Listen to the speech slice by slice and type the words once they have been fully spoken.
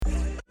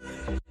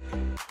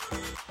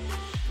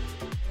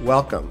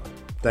Welcome.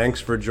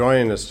 Thanks for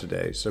joining us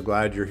today. So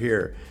glad you're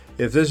here.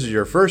 If this is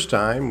your first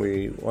time,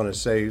 we want to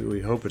say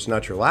we hope it's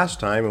not your last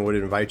time and would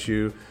invite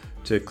you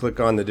to click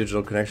on the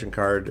digital connection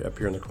card up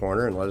here in the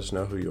corner and let us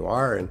know who you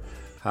are and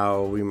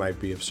how we might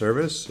be of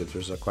service, if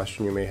there's a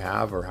question you may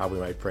have, or how we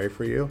might pray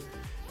for you.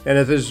 And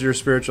if this is your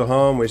spiritual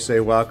home, we say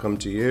welcome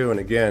to you, and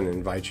again,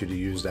 invite you to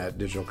use that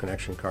digital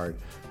connection card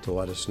to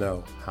let us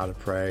know how to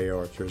pray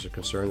or if there's a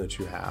concern that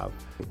you have.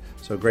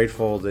 So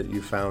grateful that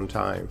you found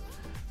time.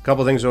 A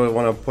couple things I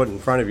want to put in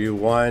front of you.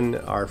 One,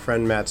 our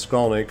friend Matt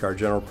Skolnick, our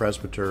general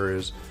presbyter,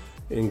 is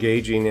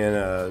engaging in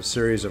a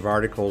series of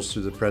articles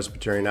through the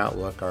Presbyterian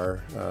Outlook,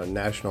 our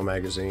national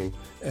magazine,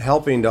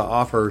 helping to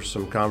offer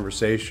some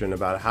conversation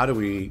about how do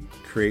we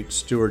create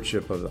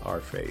stewardship of our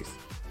faith.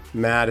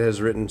 Matt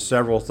has written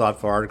several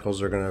thoughtful articles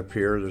that are going to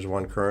appear. There's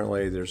one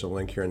currently. There's a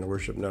link here in the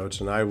worship notes,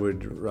 and I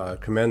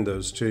would commend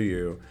those to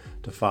you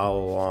to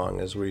follow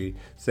along as we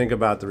think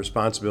about the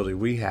responsibility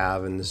we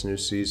have in this new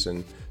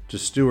season to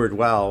steward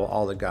well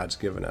all that God's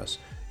given us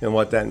and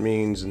what that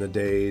means in the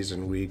days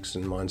and weeks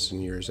and months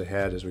and years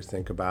ahead as we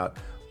think about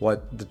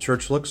what the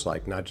church looks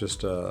like, not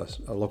just a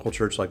local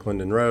church like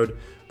Linden Road,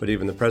 but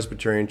even the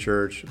Presbyterian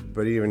Church,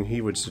 but even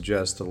he would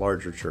suggest the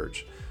larger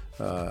church.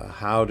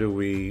 How do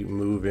we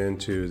move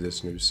into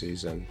this new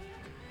season?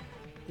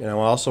 And I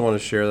also want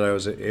to share that I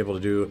was able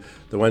to do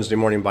the Wednesday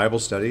morning Bible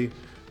study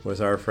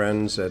with our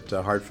friends at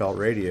Heartfelt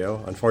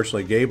Radio.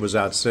 Unfortunately, Gabe was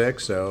out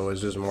sick, so it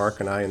was just Mark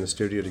and I in the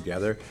studio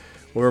together,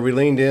 where we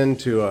leaned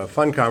into a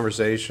fun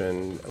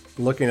conversation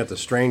looking at the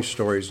strange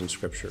stories in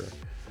Scripture,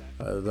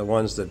 the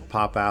ones that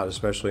pop out,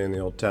 especially in the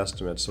Old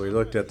Testament. So we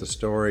looked at the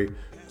story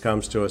that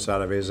comes to us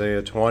out of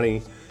Isaiah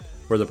 20,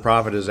 where the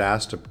prophet is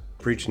asked to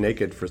preach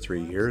naked for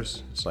 3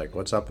 years. It's like,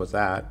 what's up with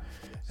that?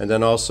 And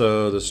then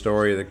also the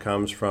story that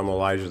comes from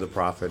Elijah the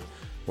prophet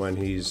when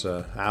he's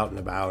out and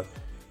about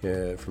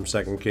from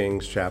 2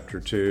 Kings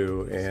chapter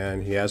 2,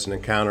 and he has an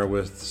encounter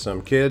with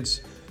some kids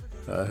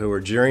who are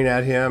jeering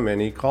at him, and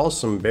he calls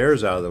some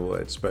bears out of the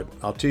woods. But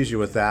I'll tease you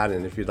with that,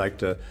 and if you'd like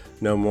to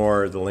know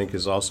more, the link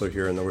is also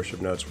here in the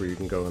worship notes where you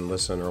can go and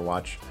listen or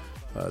watch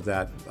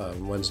that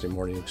Wednesday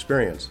morning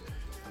experience.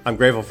 I'm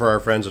grateful for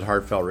our friends at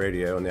Heartfelt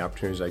Radio and the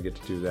opportunities I get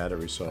to do that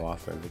every so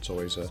often. It's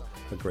always a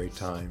great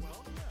time.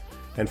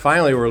 And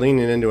finally, we're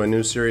leaning into a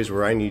new series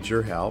where I need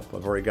your help.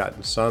 I've already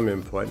gotten some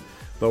input,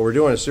 but we're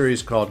doing a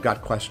series called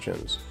Got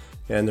Questions.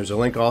 And there's a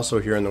link also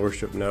here in the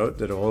worship note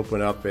that will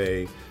open up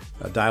a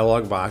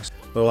dialogue box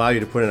that will allow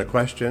you to put in a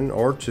question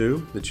or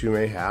two that you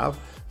may have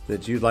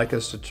that you'd like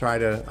us to try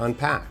to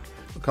unpack.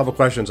 A couple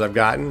questions I've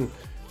gotten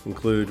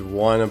include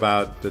one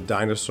about the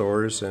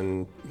dinosaurs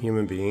and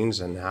human beings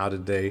and how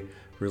did they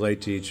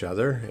relate to each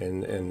other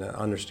and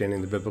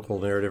understanding the biblical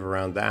narrative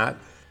around that.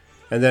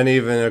 And then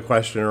even a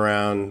question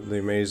around the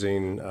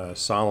amazing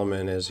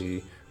Solomon, as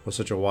he was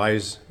such a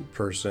wise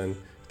person.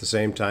 At the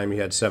same time, he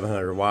had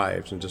 700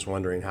 wives, and just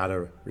wondering how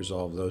to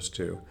resolve those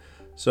two.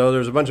 So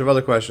there's a bunch of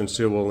other questions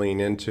too we'll lean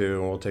into,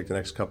 and we'll take the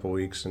next couple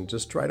weeks and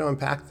just try to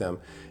unpack them.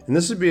 And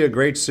this would be a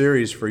great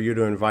series for you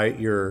to invite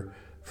your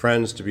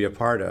friends to be a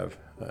part of.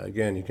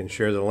 Again, you can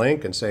share the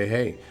link and say,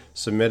 hey,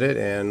 submit it,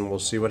 and we'll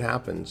see what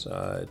happens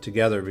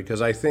together.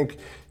 Because I think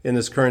in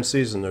this current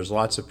season, there's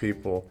lots of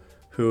people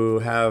who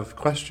have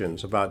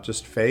questions about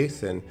just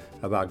faith and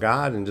about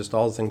God and just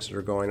all the things that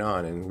are going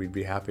on, and we'd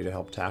be happy to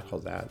help tackle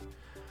that.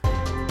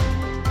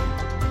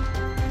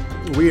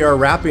 We are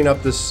wrapping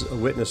up this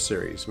witness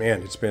series.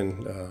 Man, it's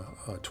been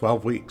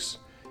 12 weeks.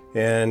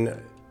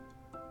 And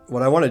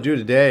what I want to do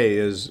today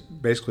is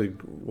basically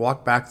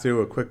walk back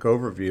through a quick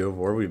overview of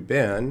where we've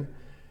been,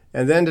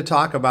 and then to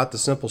talk about the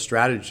simple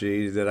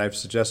strategy that I've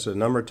suggested a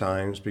number of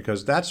times,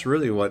 because that's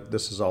really what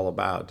this is all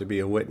about, to be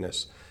a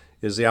witness,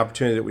 is the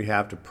opportunity that we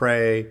have to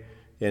pray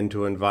and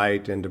to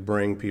invite and to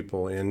bring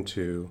people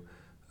into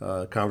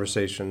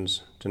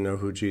conversations to know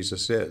who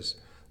Jesus is,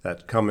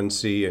 that come and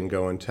see and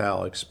go and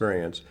tell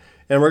experience.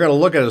 And we're going to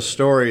look at a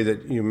story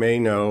that you may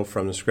know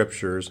from the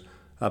Scriptures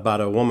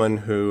about a woman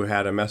who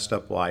had a messed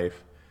up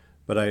life.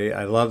 But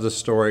I love the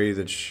story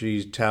that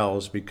she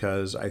tells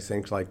because I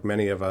think, like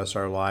many of us,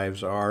 our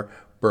lives are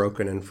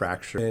broken and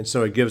fractured. And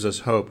so it gives us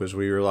hope as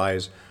we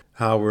realize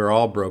how we're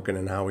all broken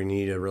and how we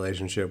need a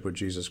relationship with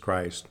Jesus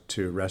Christ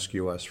to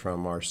rescue us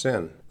from our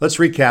sin. Let's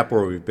recap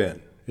where we've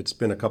been. It's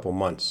been a couple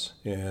months.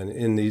 And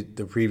in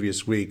the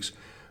previous weeks,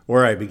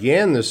 where I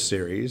began this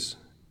series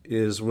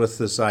is with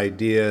this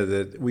idea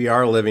that we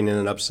are living in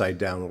an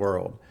upside-down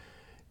world.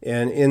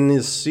 And in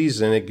this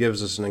season, it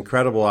gives us an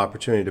incredible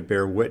opportunity to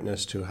bear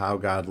witness to how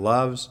God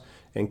loves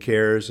and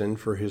cares and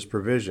for his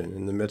provision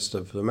in the midst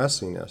of the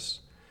messiness.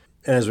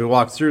 And as we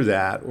walk through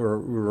that, we're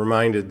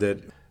reminded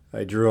that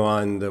I drew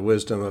on the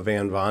wisdom of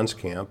Anne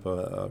Vonskamp,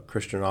 a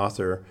Christian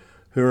author,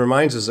 who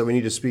reminds us that we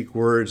need to speak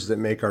words that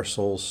make our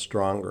souls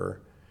stronger,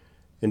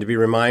 and to be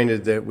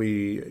reminded that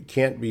we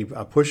can't be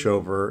a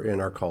pushover in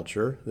our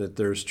culture, that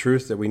there's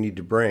truth that we need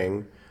to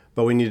bring,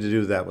 but we need to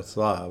do that with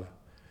love.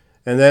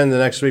 And then the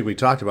next week we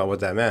talked about what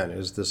that meant,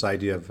 is this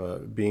idea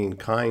of being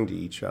kind to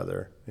each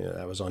other.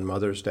 That was on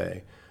Mother's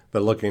Day.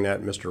 But looking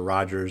at Mr.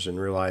 Rogers and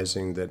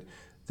realizing that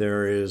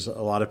There is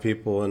a lot of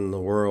people in the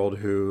world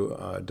who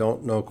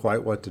don't know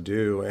quite what to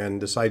do,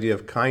 and this idea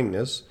of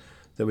kindness,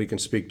 that we can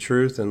speak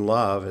truth and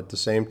love at the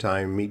same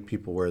time, meet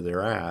people where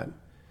they're at.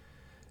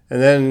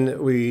 And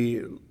then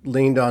we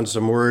leaned on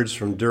some words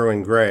from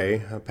Derwin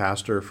Gray, a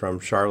pastor from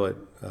Charlotte,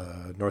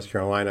 North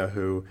Carolina,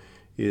 who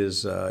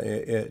is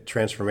at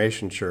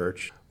Transformation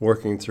Church,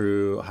 working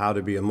through how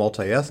to be a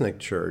multi-ethnic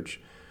church.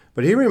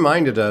 But he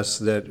reminded us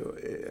that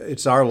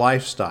it's our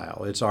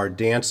lifestyle, it's our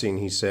dancing,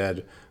 he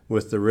said,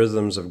 with the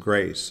rhythms of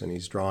grace. And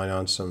he's drawing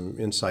on some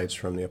insights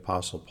from the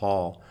Apostle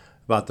Paul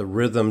about the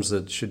rhythms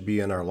that should be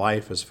in our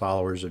life as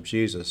followers of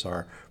Jesus,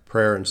 our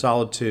prayer and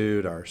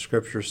solitude, our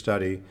scripture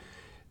study,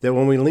 that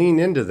when we lean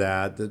into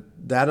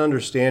that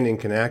understanding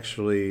can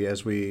actually,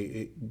 as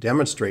we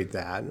demonstrate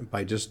that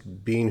by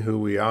just being who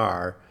we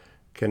are,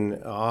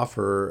 can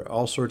offer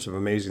all sorts of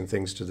amazing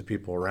things to the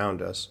people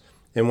around us.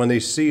 And when they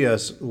see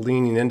us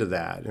leaning into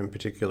that, in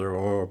particular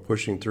when we're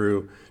pushing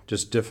through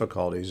just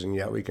difficulties, and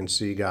yet we can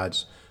see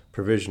God's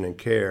provision and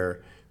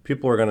care,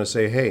 people are going to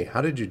say, hey,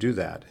 how did you do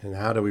that? And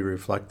how do we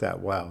reflect that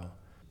well?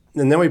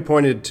 And then we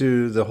pointed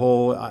to the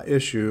whole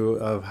issue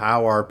of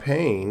how our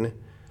pain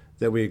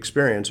that we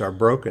experience, our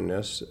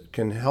brokenness,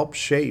 can help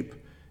shape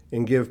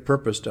and give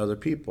purpose to other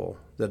people.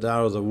 That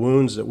out of the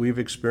wounds that we've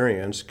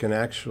experienced can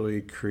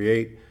actually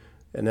create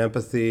an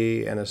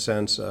empathy and a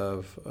sense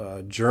of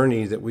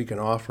journey that we can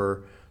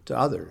offer to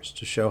others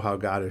to show how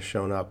God has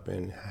shown up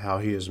and how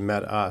he has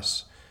met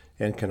us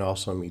and can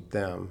also meet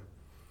them.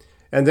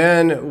 And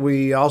then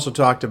we also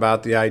talked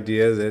about the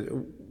idea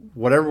that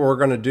whatever we're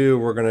going to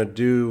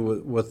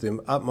do with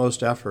the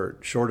utmost effort,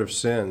 short of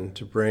sin,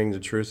 to bring the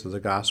truth of the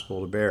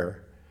gospel to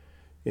bear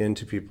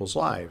into people's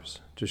lives,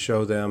 to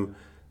show them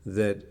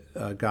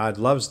that God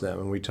loves them.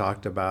 And we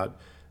talked about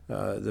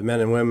the men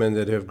and women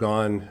that have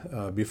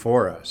gone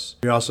before us.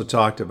 We also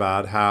talked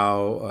about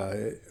how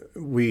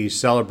we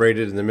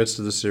celebrated in the midst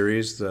of the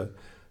series the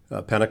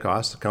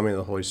Pentecost, the coming of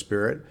the Holy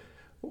Spirit,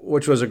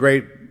 which was a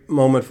great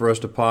moment for us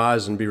to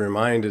pause and be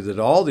reminded that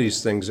all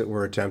these things that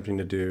we're attempting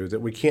to do, that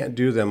we can't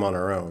do them on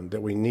our own,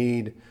 that we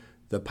need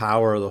the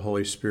power of the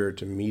Holy Spirit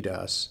to meet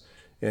us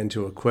and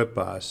to equip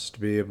us to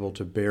be able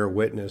to bear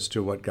witness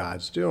to what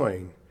God's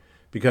doing,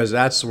 because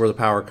that's where the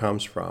power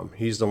comes from.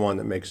 He's the one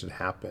that makes it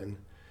happen.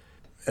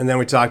 And then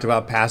we talked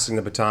about passing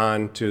the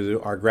baton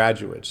to our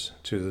graduates,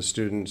 to the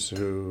students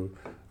who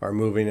are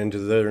moving into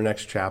their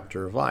next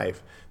chapter of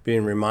life,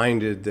 being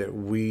reminded that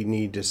we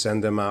need to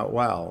send them out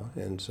well.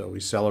 And so we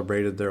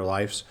celebrated their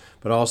lives,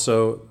 but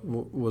also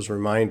was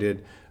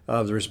reminded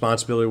of the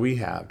responsibility we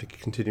have to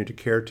continue to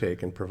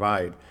caretake and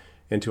provide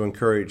and to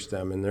encourage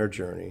them in their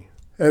journey.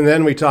 And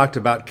then we talked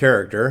about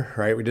character,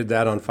 right? We did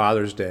that on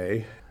Father's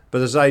Day. But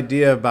this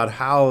idea about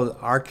how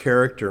our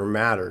character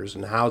matters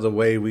and how the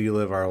way we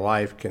live our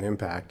life can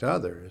impact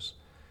others.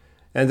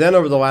 And then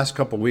over the last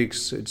couple of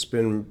weeks, it's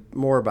been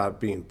more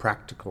about being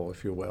practical,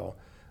 if you will.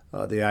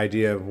 The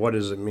idea of what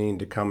does it mean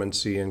to come and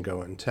see and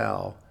go and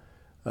tell.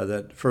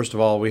 That first of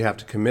all, we have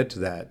to commit to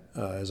that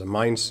as a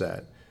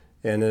mindset.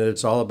 And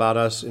it's all about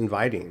us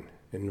inviting.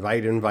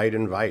 Invite.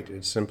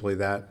 It's simply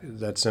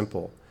that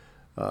simple.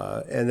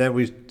 And then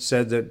we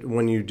said that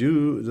when you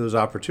do those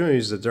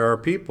opportunities, that there are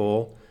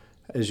people,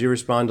 as you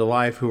respond to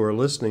life, who are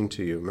listening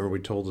to you. Remember, we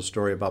told the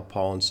story about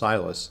Paul and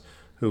Silas,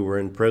 who were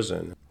in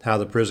prison, how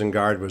the prison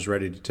guard was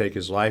ready to take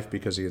his life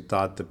because he had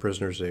thought the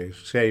prisoners had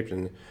escaped.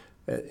 And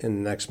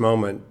in the next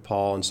moment,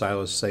 Paul and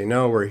Silas say,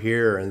 no, we're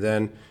here. And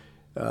then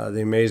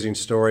the amazing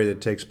story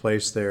that takes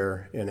place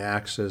there in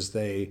Acts as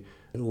they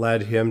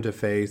led him to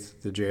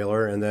faith, the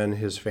jailer, and then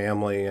his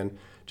family, and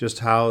just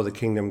how the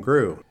kingdom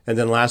grew. And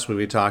then last week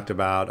we talked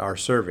about our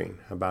serving,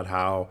 about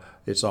how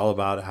it's all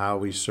about how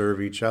we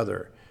serve each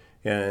other.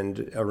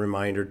 And a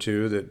reminder,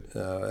 too,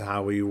 that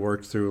how we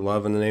work through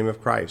love in the name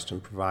of Christ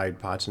and provide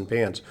pots and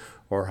pans,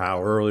 or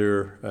how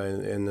earlier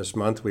in this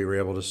month we were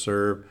able to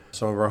serve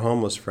some of our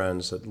homeless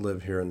friends that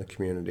live here in the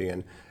community.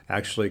 And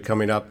actually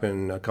coming up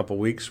in a couple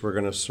weeks, we're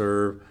going to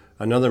serve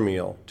another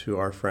meal to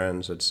our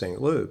friends at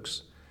St.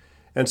 Luke's.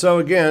 And so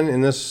again,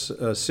 in this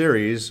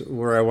series,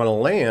 where I want to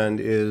land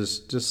is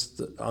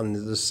just on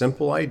the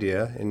simple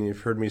idea, and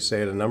you've heard me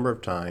say it a number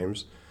of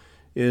times,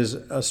 is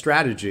a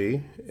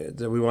strategy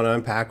that we want to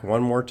unpack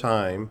one more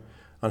time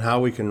on how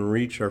we can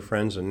reach our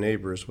friends and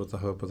neighbors with the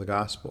hope of the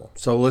gospel.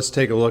 So let's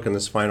take a look in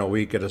this final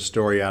week at a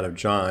story out of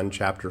John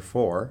chapter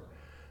 4,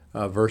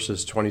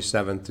 verses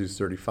 27 through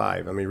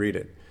 35. Let me read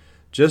it.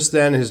 Just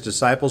then his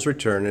disciples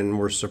returned and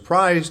were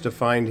surprised to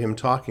find him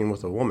talking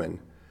with a woman.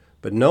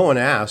 But no one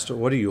asked,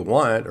 what do you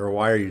want, or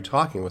why are you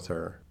talking with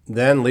her?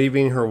 Then,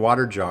 leaving her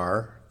water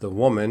jar, the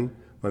woman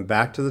went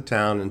back to the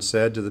town and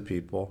said to the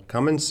people,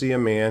 come and see a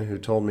man who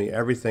told me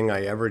everything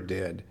I ever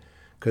did.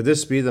 Could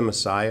this be the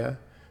Messiah?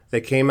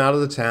 They came out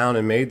of the town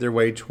and made their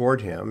way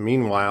toward him.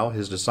 Meanwhile,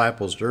 his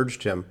disciples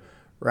urged him,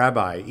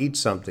 Rabbi, eat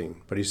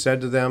something. But he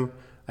said to them,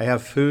 I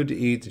have food to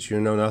eat that you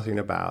know nothing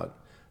about.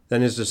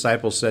 Then his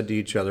disciples said to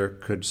each other,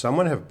 could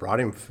someone have brought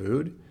him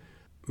food?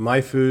 My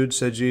food,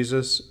 said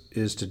Jesus,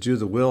 is to do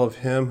the will of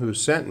him who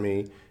sent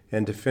me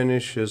and to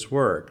finish his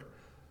work.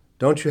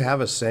 Don't you have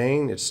a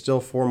saying, 'It's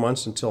still 4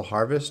 months until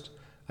harvest'?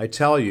 I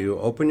tell you,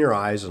 open your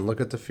eyes and look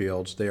at the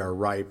fields. They are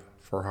ripe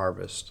for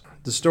harvest."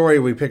 The story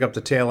we pick up the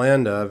tail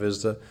end of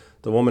is the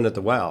woman at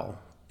the well.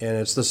 And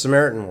it's the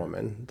Samaritan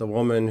woman, the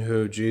woman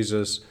who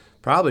Jesus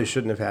probably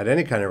shouldn't have had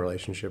any kind of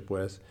relationship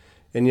with.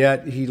 And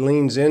yet he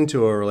leans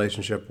into a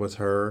relationship with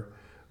her,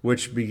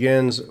 which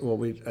begins,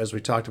 as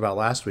we talked about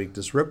last week,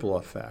 this ripple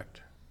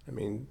effect. I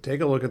mean, take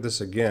a look at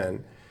this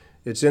again.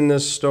 It's in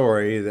this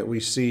story that we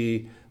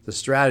see the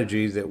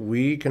strategy that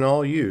we can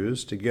all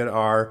use to get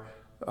our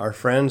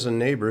friends and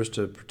neighbors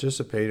to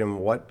participate in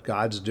what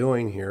God's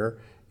doing here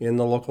in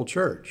the local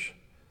church.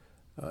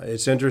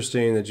 It's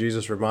interesting that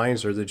Jesus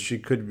reminds her that she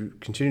could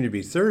continue to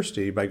be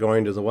thirsty by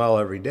going to the well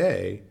every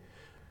day,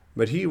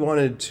 but he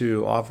wanted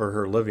to offer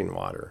her living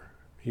water.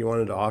 He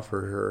wanted to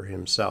offer her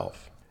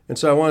himself. And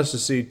so I want us to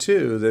see,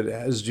 too, that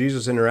as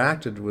Jesus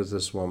interacted with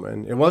this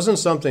woman, it wasn't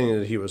something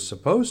that he was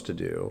supposed to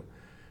do.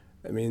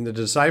 I mean, the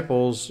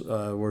disciples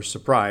were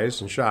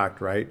surprised and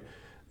shocked, right?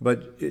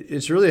 But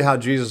it's really how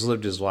Jesus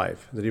lived his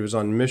life, that he was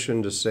on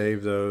mission to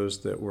save those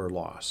that were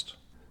lost.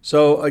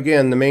 So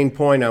again, the main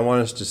point I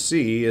want us to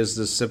see is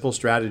this simple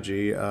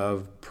strategy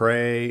of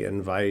pray,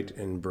 invite,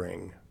 and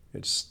bring.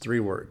 It's 3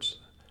 words.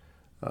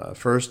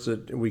 First,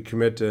 that we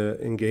commit to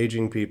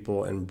engaging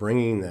people and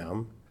bringing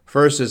them.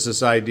 First, it's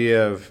this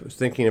idea of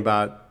thinking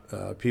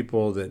about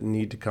people that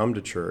need to come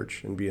to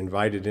church and be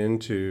invited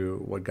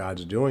into what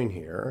God's doing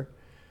here.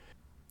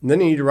 And then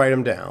you need to write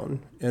them down.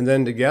 And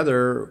then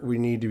together, we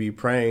need to be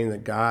praying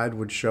that God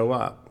would show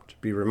up, to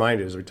be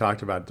reminded, as we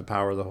talked about, the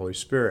power of the Holy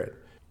Spirit,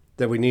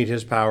 that we need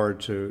his power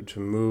to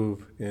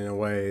move in a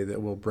way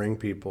that will bring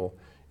people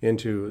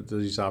into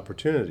these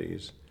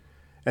opportunities.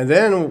 And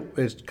then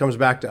it comes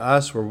back to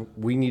us where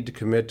we need to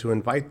commit to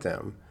invite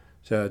them,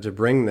 to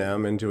bring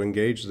them and to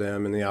engage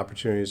them in the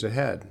opportunities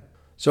ahead.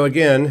 So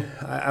again,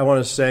 I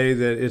want to say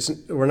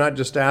that we're not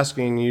just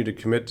asking you to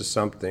commit to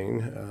something,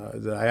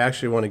 that I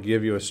actually want to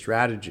give you a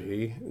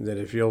strategy that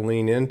if you'll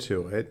lean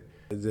into it,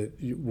 that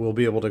we'll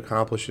be able to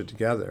accomplish it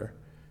together,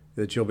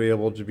 that you'll be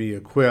able to be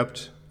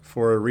equipped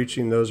for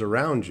reaching those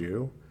around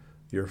you,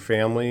 your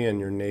family and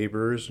your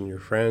neighbors and your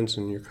friends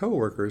and your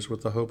coworkers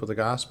with the hope of the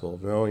gospel,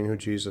 of knowing who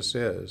Jesus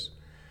is.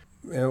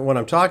 And what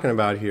I'm talking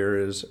about here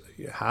is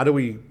how do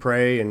we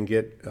pray and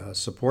get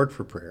support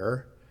for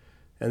prayer?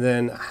 And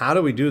then how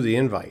do we do the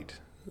invite?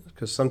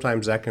 Because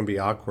sometimes that can be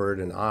awkward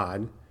and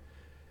odd.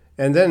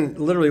 And then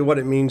literally what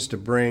it means to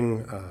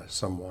bring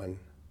someone.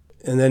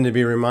 And then to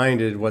be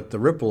reminded what the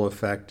ripple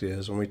effect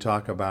is when we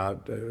talk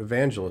about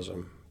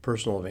evangelism,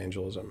 personal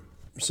evangelism.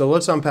 So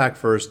let's unpack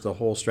first the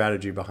whole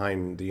strategy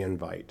behind the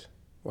invite.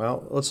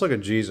 Well, let's look at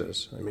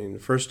Jesus. I mean,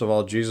 first of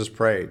all, Jesus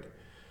prayed.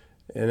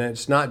 And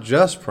it's not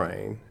just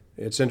praying.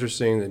 It's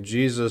interesting that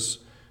Jesus,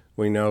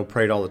 we know,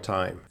 prayed all the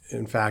time.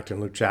 In fact, in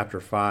Luke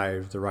chapter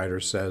 5, the writer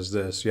says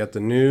this, "Yet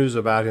the news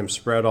about him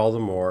spread all the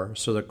more,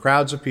 so that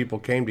crowds of people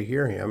came to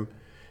hear him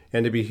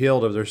and to be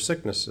healed of their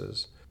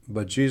sicknesses.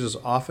 But Jesus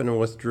often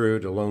withdrew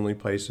to lonely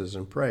places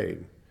and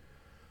prayed."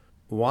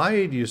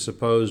 Why do you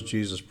suppose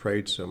Jesus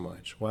prayed so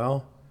much?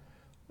 Well,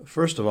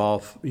 first of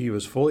all, he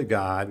was fully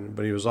God,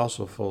 but he was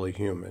also fully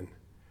human.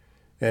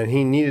 And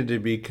he needed to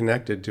be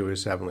connected to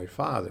his Heavenly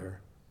Father.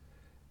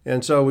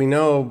 And so we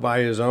know by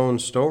his own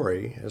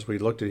story, as we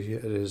looked at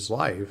his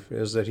life,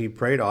 is that he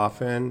prayed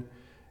often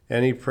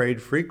and he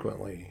prayed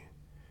frequently.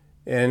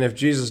 And if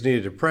Jesus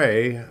needed to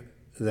pray,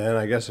 then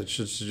I guess it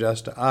should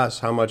suggest to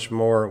us how much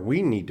more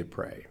we need to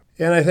pray.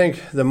 And I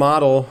think the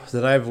model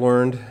that I've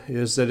learned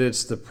is that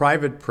it's the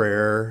private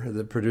prayer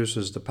that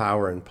produces the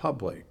power in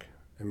public.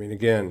 I mean,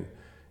 again,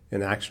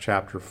 in Acts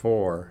chapter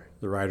 4,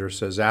 the writer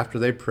says, "After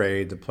they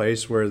prayed, the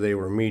place where they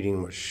were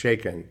meeting was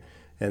shaken,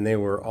 and they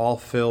were all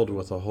filled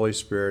with the Holy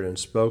Spirit and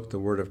spoke the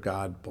word of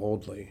God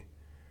boldly."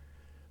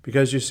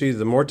 Because you see,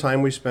 the more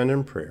time we spend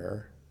in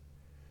prayer,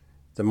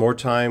 the more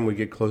time we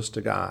get close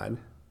to God,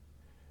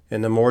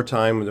 and the more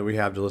time that we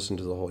have to listen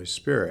to the Holy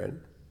Spirit.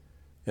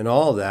 And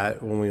all of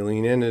that, when we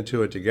lean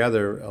into it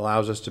together,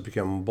 allows us to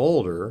become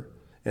bolder.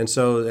 And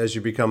so as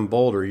you become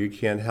bolder, you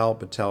can't help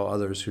but tell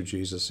others who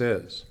Jesus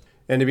is.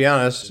 And to be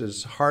honest,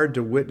 it's hard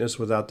to witness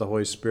without the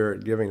Holy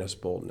Spirit giving us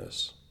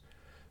boldness.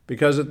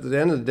 Because at the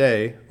end of the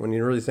day, when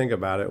you really think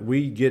about it,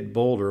 we get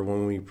bolder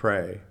when we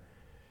pray.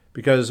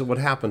 Because what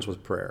happens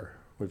with prayer,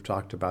 we've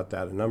talked about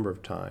that a number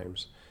of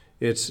times,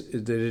 it's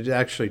that it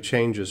actually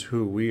changes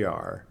who we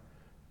are.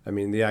 I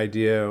mean, the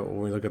idea, when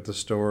we look at the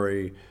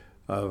story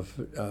of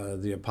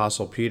the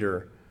Apostle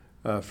Peter,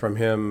 from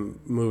him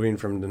moving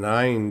from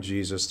denying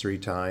Jesus 3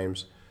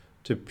 times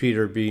to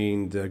Peter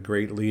being the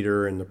great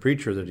leader and the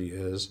preacher that he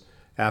is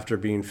after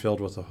being filled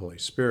with the Holy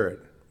Spirit.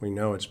 We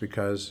know it's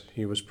because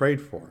he was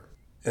prayed for.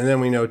 And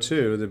then we know,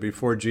 too, that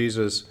before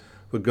Jesus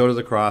would go to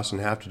the cross and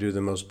have to do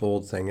the most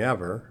bold thing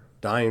ever,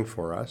 dying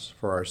for us,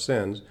 for our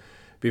sins,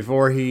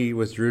 before he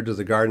withdrew to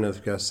the Garden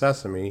of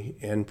Gethsemane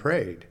and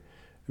prayed.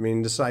 I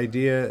mean, this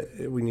idea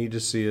we need to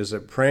see is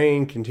that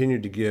praying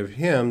continued to give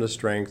him the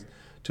strength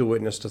to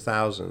witness to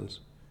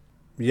thousands.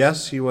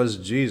 Yes, he was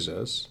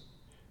Jesus.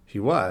 he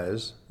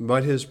was,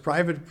 but his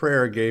private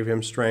prayer gave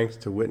him strength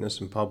to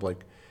witness in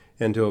public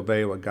and to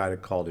obey what God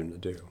had called him to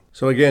do.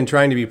 So again,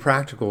 trying to be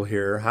practical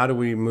here, how do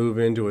we move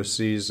into a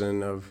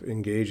season of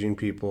engaging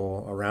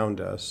people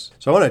around us?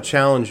 So I want to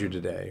challenge you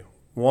today.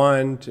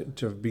 One,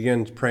 to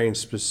begin praying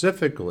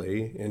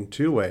specifically in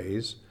two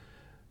ways,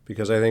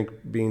 because I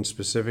think being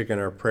specific in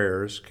our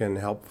prayers can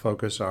help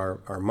focus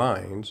our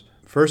minds.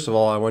 First of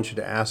all, I want you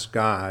to ask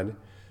God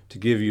to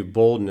give you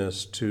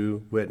boldness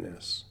to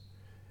witness.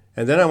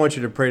 And then I want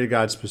you to pray to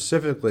God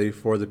specifically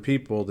for the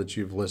people that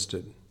you've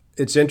listed.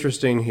 It's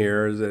interesting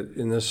here that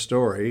in this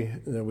story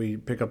that we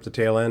pick up the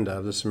tail end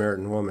of, the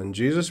Samaritan woman,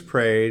 Jesus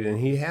prayed and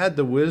he had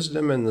the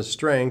wisdom and the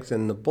strength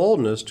and the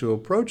boldness to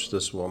approach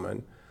this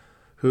woman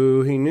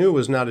who he knew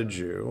was not a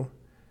Jew.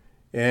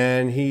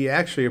 And he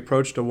actually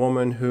approached a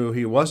woman who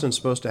he wasn't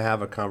supposed to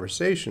have a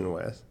conversation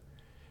with.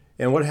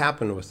 And what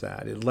happened with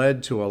that? It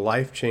led to a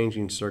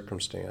life-changing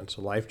circumstance,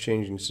 a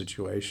life-changing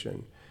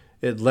situation.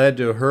 It led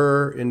to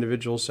her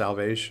individual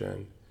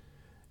salvation.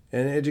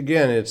 And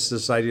it's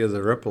this idea of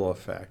the ripple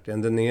effect.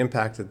 And then the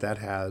impact that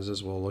has,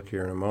 as we'll look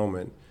here in a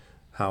moment,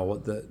 how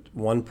that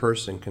one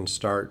person can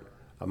start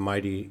a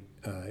mighty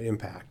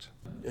impact.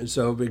 And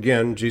so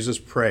again, Jesus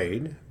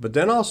prayed, but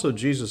then also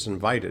Jesus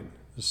invited.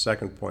 The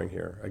second point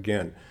here,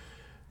 again,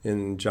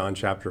 in John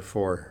chapter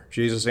 4.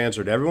 Jesus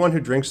answered, "Everyone who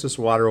drinks this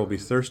water will be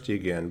thirsty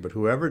again, but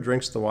whoever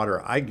drinks the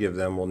water I give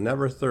them will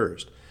never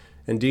thirst.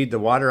 Indeed, the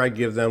water I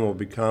give them will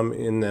become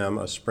in them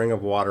a spring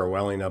of water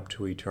welling up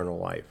to eternal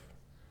life."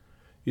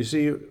 You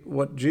see,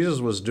 what Jesus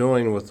was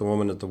doing with the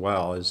woman at the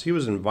well is he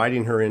was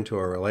inviting her into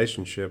a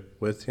relationship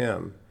with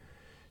him.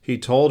 He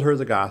told her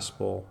the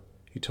gospel.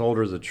 He told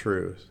her the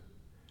truth.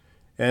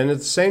 And at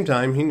the same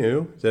time, he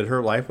knew that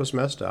her life was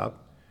messed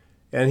up,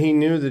 and he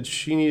knew that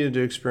she needed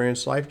to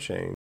experience life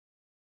change.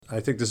 I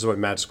think this is what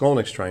Matt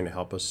Skolnick's trying to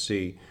help us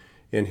see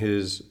in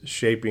his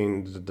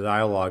shaping the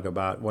dialogue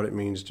about what it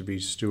means to be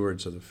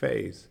stewards of the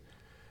faith.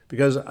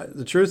 Because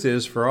the truth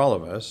is, for all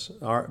of us,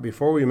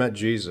 before we met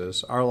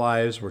Jesus, our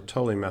lives were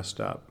totally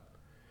messed up.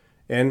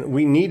 And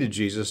we needed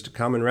Jesus to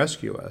come and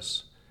rescue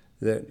us.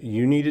 That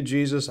you needed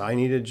Jesus, I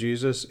needed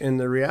Jesus. And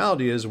the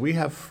reality is we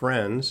have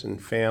friends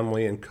and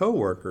family and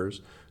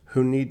coworkers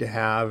who need to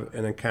have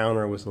an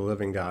encounter with the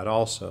living God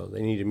also.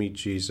 They need to meet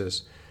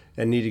Jesus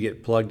and need to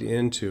get plugged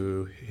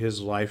into his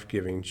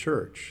life-giving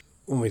church.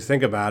 When we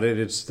think about it,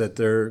 it's that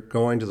they're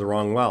going to the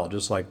wrong well,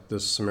 just like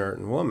this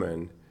Samaritan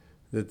woman,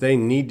 that they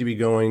need to be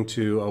going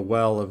to a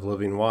well of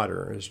living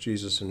water as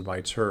Jesus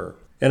invites her.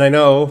 And I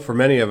know for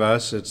many of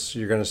us,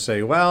 you're going to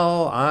say,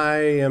 well, I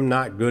am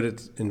not good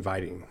at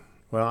inviting.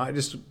 Well, I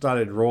just thought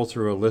I'd roll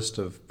through a list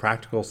of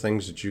practical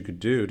things that you could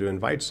do to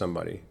invite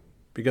somebody.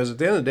 Because at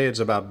the end of the day, it's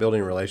about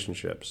building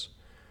relationships.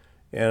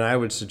 And I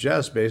would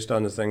suggest, based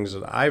on the things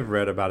that I've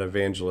read about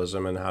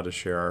evangelism and how to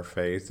share our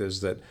faith, is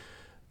that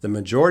the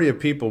majority of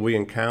people we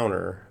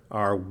encounter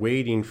are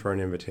waiting for an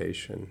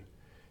invitation.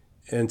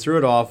 And through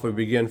it all, if we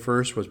begin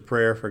first with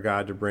prayer for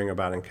God to bring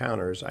about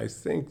encounters, I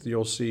think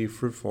you'll see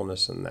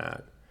fruitfulness in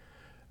that.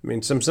 I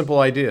mean, some simple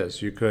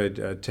ideas. You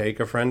could take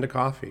a friend to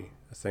coffee.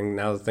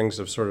 Now that things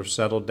have sort of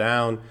settled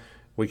down,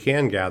 we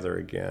can gather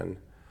again.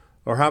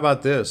 Or how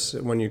about this?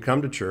 When you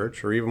come to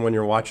church, or even when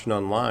you're watching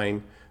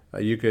online,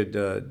 you could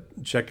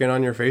check in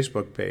on your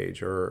Facebook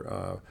page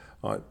or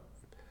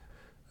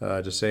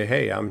to say,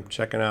 hey, I'm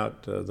checking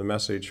out the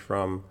message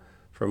from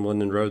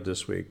Linden Road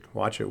this week.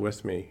 Watch it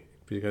with me,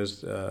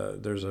 because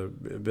there's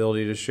an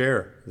ability to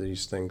share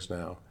these things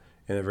now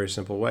in a very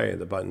simple way.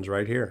 The button's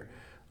right here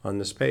on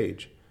this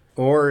page.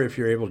 Or if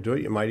you're able to do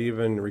it, you might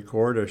even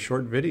record a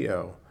short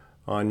video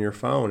on your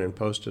phone and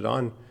post it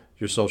on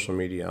your social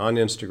media, on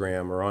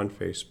Instagram or on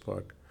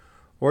Facebook.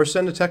 Or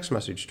send a text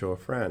message to a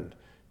friend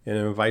and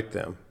invite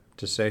them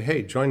to say,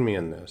 hey, join me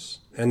in this.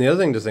 And the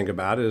other thing to think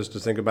about is to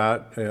think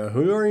about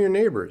who are your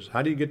neighbors?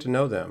 How do you get to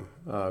know them?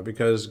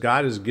 Because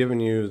God has given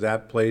you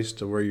that place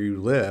to where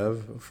you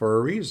live for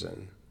a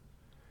reason.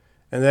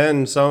 And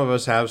then some of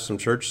us have some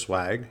church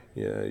swag.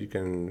 You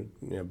can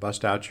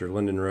bust out your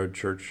Linden Road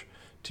Church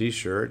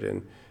t-shirt,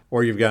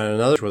 or you've got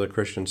another with a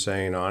Christian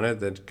saying on it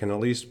that can at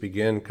least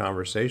begin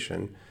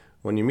conversation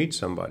when you meet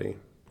somebody.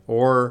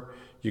 Or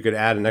you could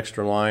add an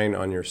extra line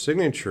on your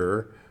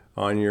signature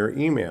on your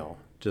email,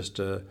 just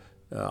to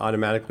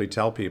automatically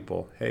tell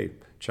people, hey,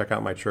 check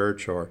out my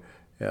church, or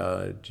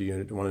do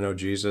you want to know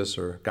Jesus,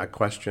 or got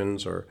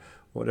questions, or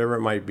whatever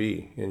it might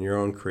be in your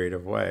own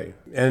creative way.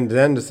 And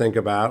then to think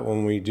about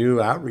when we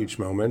do outreach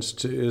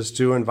moments is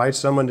to invite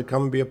someone to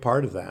come and be a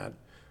part of that.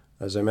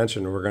 As I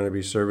mentioned, we're going to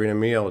be serving a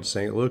meal at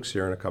St. Luke's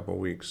here in a couple of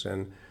weeks.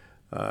 And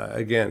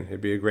again,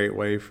 it'd be a great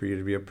way for you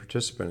to be a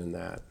participant in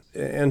that.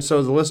 And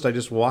so the list I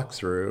just walked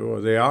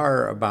through, they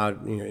are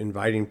about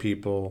inviting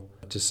people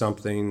to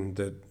something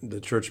that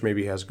the church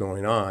maybe has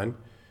going on.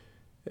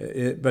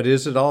 But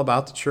is it all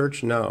about the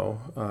church?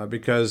 No,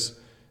 because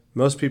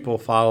most people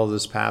follow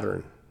this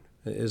pattern.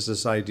 Is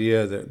this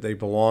idea that they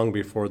belong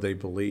before they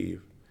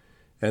believe.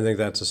 And I think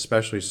that's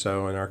especially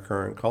so in our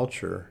current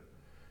culture.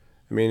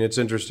 I mean, it's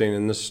interesting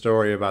in this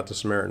story about the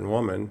Samaritan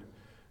woman,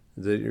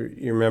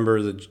 You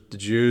remember the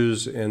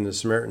Jews and the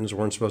Samaritans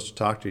weren't supposed to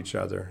talk to each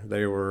other.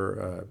 They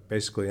were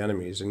basically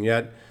enemies. And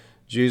yet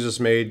Jesus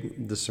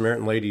made the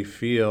Samaritan lady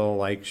feel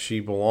like she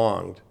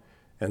belonged.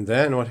 And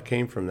then what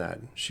came from that?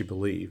 She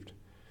believed.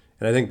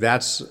 And I think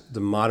that's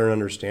the modern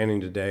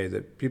understanding today,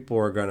 that people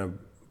are going to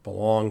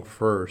belong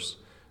first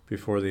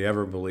before they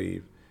ever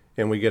believe.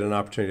 And we get an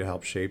opportunity to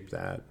help shape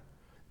that.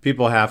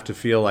 People have to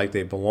feel like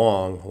they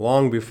belong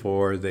long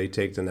before they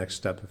take the next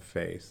step of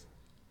faith.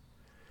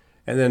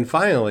 And then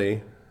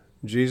finally,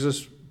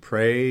 Jesus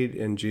prayed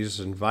and Jesus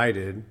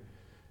invited.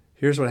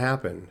 Here's what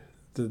happened.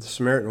 The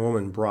Samaritan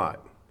woman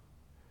brought.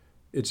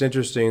 It's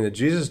interesting that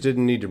Jesus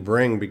didn't need to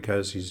bring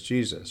because he's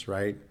Jesus,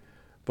 right?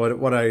 But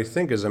what I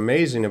think is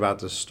amazing about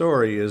the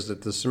story is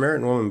that the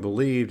Samaritan woman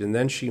believed, and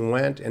then she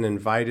went and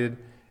invited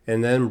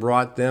and then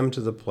brought them to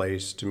the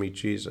place to meet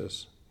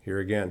Jesus. Here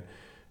again,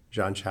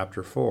 John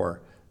chapter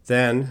 4.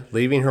 Then,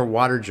 leaving her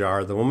water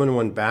jar, the woman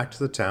went back to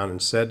the town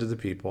and said to the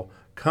people,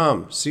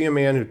 "Come, see a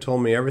man who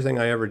told me everything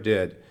I ever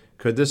did.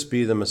 Could this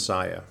be the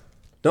Messiah?"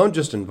 Don't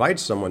just invite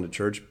someone to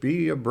church,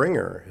 be a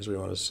bringer, as we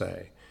want to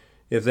say.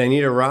 If they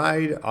need a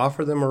ride,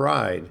 offer them a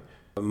ride.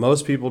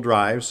 Most people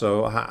drive,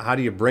 so how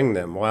do you bring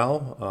them?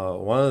 Well,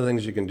 one of the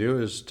things you can do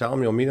is tell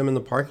them you'll meet them in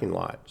the parking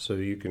lot so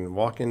you can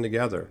walk in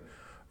together.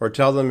 Or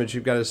tell them that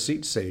you've got a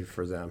seat saved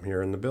for them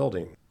here in the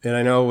building. And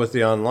I know with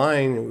the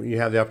online, you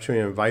have the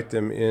opportunity to invite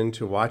them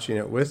into watching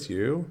it with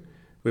you.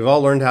 We've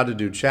all learned how to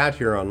do chat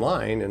here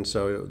online, and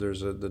so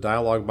there's the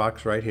dialogue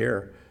box right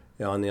here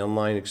on the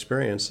online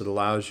experience that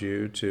allows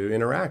you to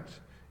interact.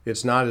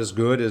 It's not as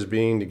good as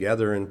being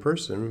together in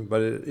person,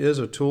 but it is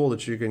a tool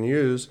that you can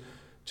use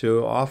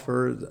to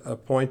offer a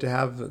point to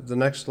have the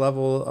next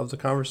level of the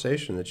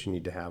conversation that you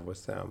need to have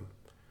with them.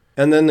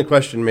 And then the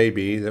question may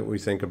be that we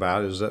think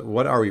about is that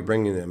what are we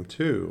bringing them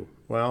to?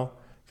 Well,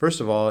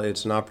 first of all,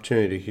 it's an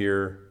opportunity to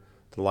hear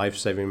the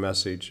life-saving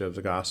message of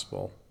the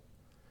gospel.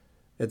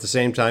 At the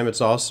same time,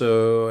 it's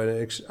also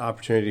an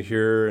opportunity to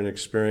hear and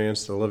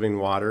experience the living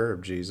water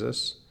of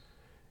Jesus,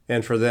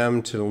 and for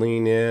them to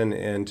lean in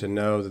and to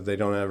know that they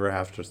don't ever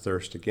have to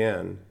thirst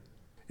again.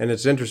 And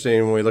it's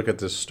interesting when we look at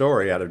this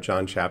story out of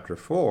John chapter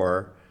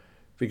 4,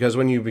 because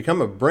when you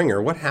become a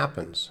bringer, what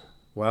happens?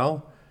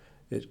 Well,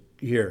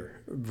 here,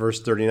 verse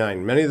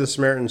 39, many of the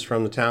Samaritans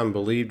from the town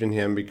believed in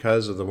him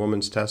because of the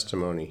woman's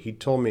testimony. He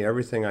told me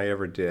everything I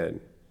ever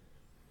did.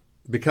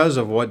 Because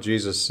of what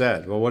Jesus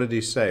said. Well, what did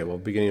he say? Well,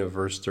 beginning of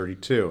verse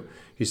 32,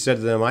 he said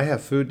to them, "I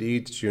have food to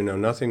eat that you know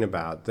nothing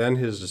about." Then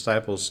his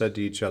disciples said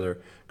to each other,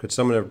 "Could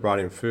someone have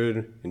brought him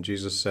food?" And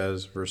Jesus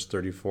says, verse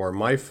 34,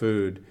 "My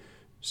food,"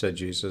 said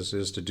Jesus,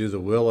 "is to do the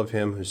will of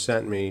him who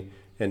sent me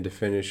and to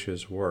finish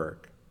his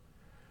work."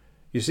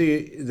 You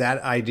see,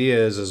 that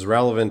idea is as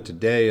relevant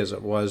today as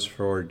it was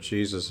for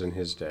Jesus in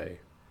his day.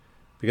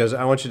 Because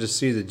I want you to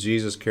see that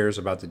Jesus cares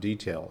about the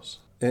details.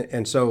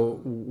 And so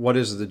what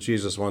is it that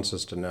Jesus wants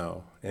us to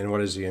know? And what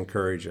does he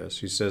encourage us?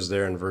 He says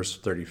there in verse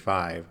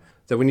 35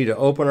 that we need to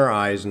open our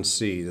eyes and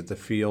see that the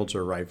fields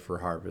are ripe for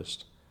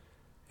harvest.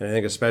 And I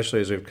think especially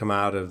as we've come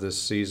out of this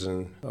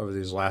season over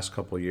these last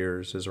couple of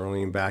years, as we're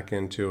leaning back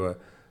into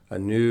a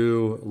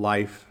new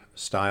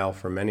lifestyle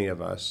for many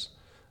of us,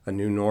 a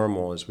new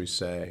normal, as we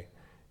say,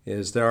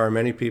 is there are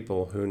many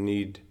people who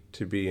need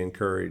to be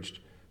encouraged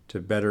to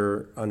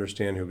better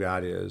understand who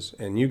God is.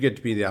 And you get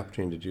to be the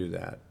opportunity to do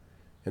that.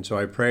 And so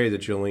I pray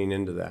that you'll lean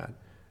into that.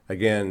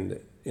 Again,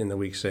 in the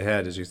weeks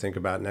ahead, as you think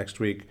about next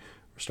week,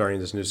 we're starting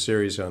this new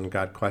series on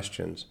God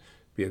Questions.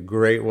 Be a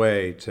great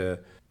way to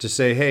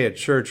say, hey, at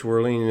church,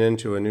 we're leaning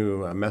into a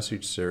new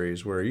message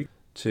series where you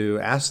to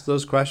ask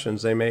those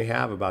questions they may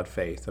have about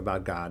faith,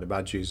 about God,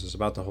 about Jesus,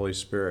 about the Holy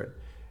Spirit,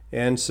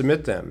 and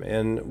submit them,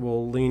 and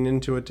we'll lean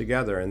into it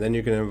together. And then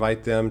you can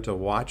invite them to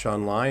watch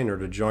online or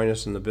to join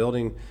us in the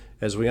building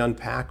as we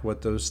unpack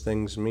what those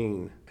things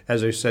mean.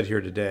 As I said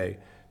here today,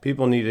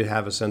 people need to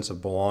have a sense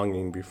of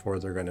belonging before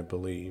they're going to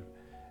believe.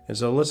 And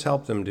so let's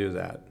help them do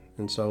that.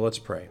 And so let's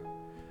pray.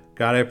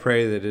 God, I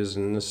pray that it is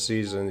in this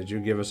season that you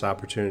give us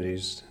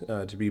opportunities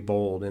to be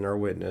bold in our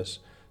witness,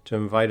 to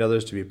invite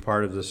others to be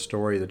part of the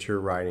story that you're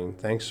writing.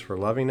 Thanks for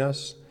loving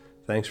us.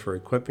 Thanks for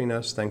equipping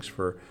us. Thanks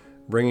for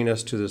bringing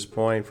us to this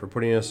point, for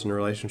putting us in a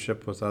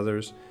relationship with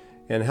others.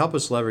 And help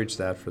us leverage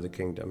that for the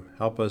kingdom.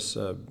 Help us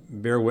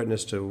bear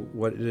witness to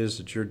what it is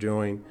that you're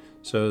doing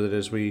so that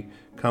as we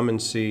come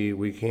and see,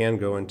 we can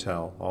go and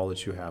tell all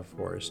that you have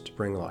for us to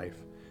bring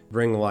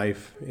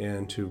life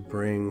and to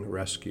bring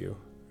rescue.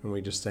 And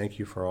we just thank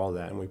you for all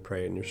that, and we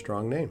pray in your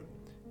strong name.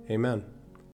 Amen.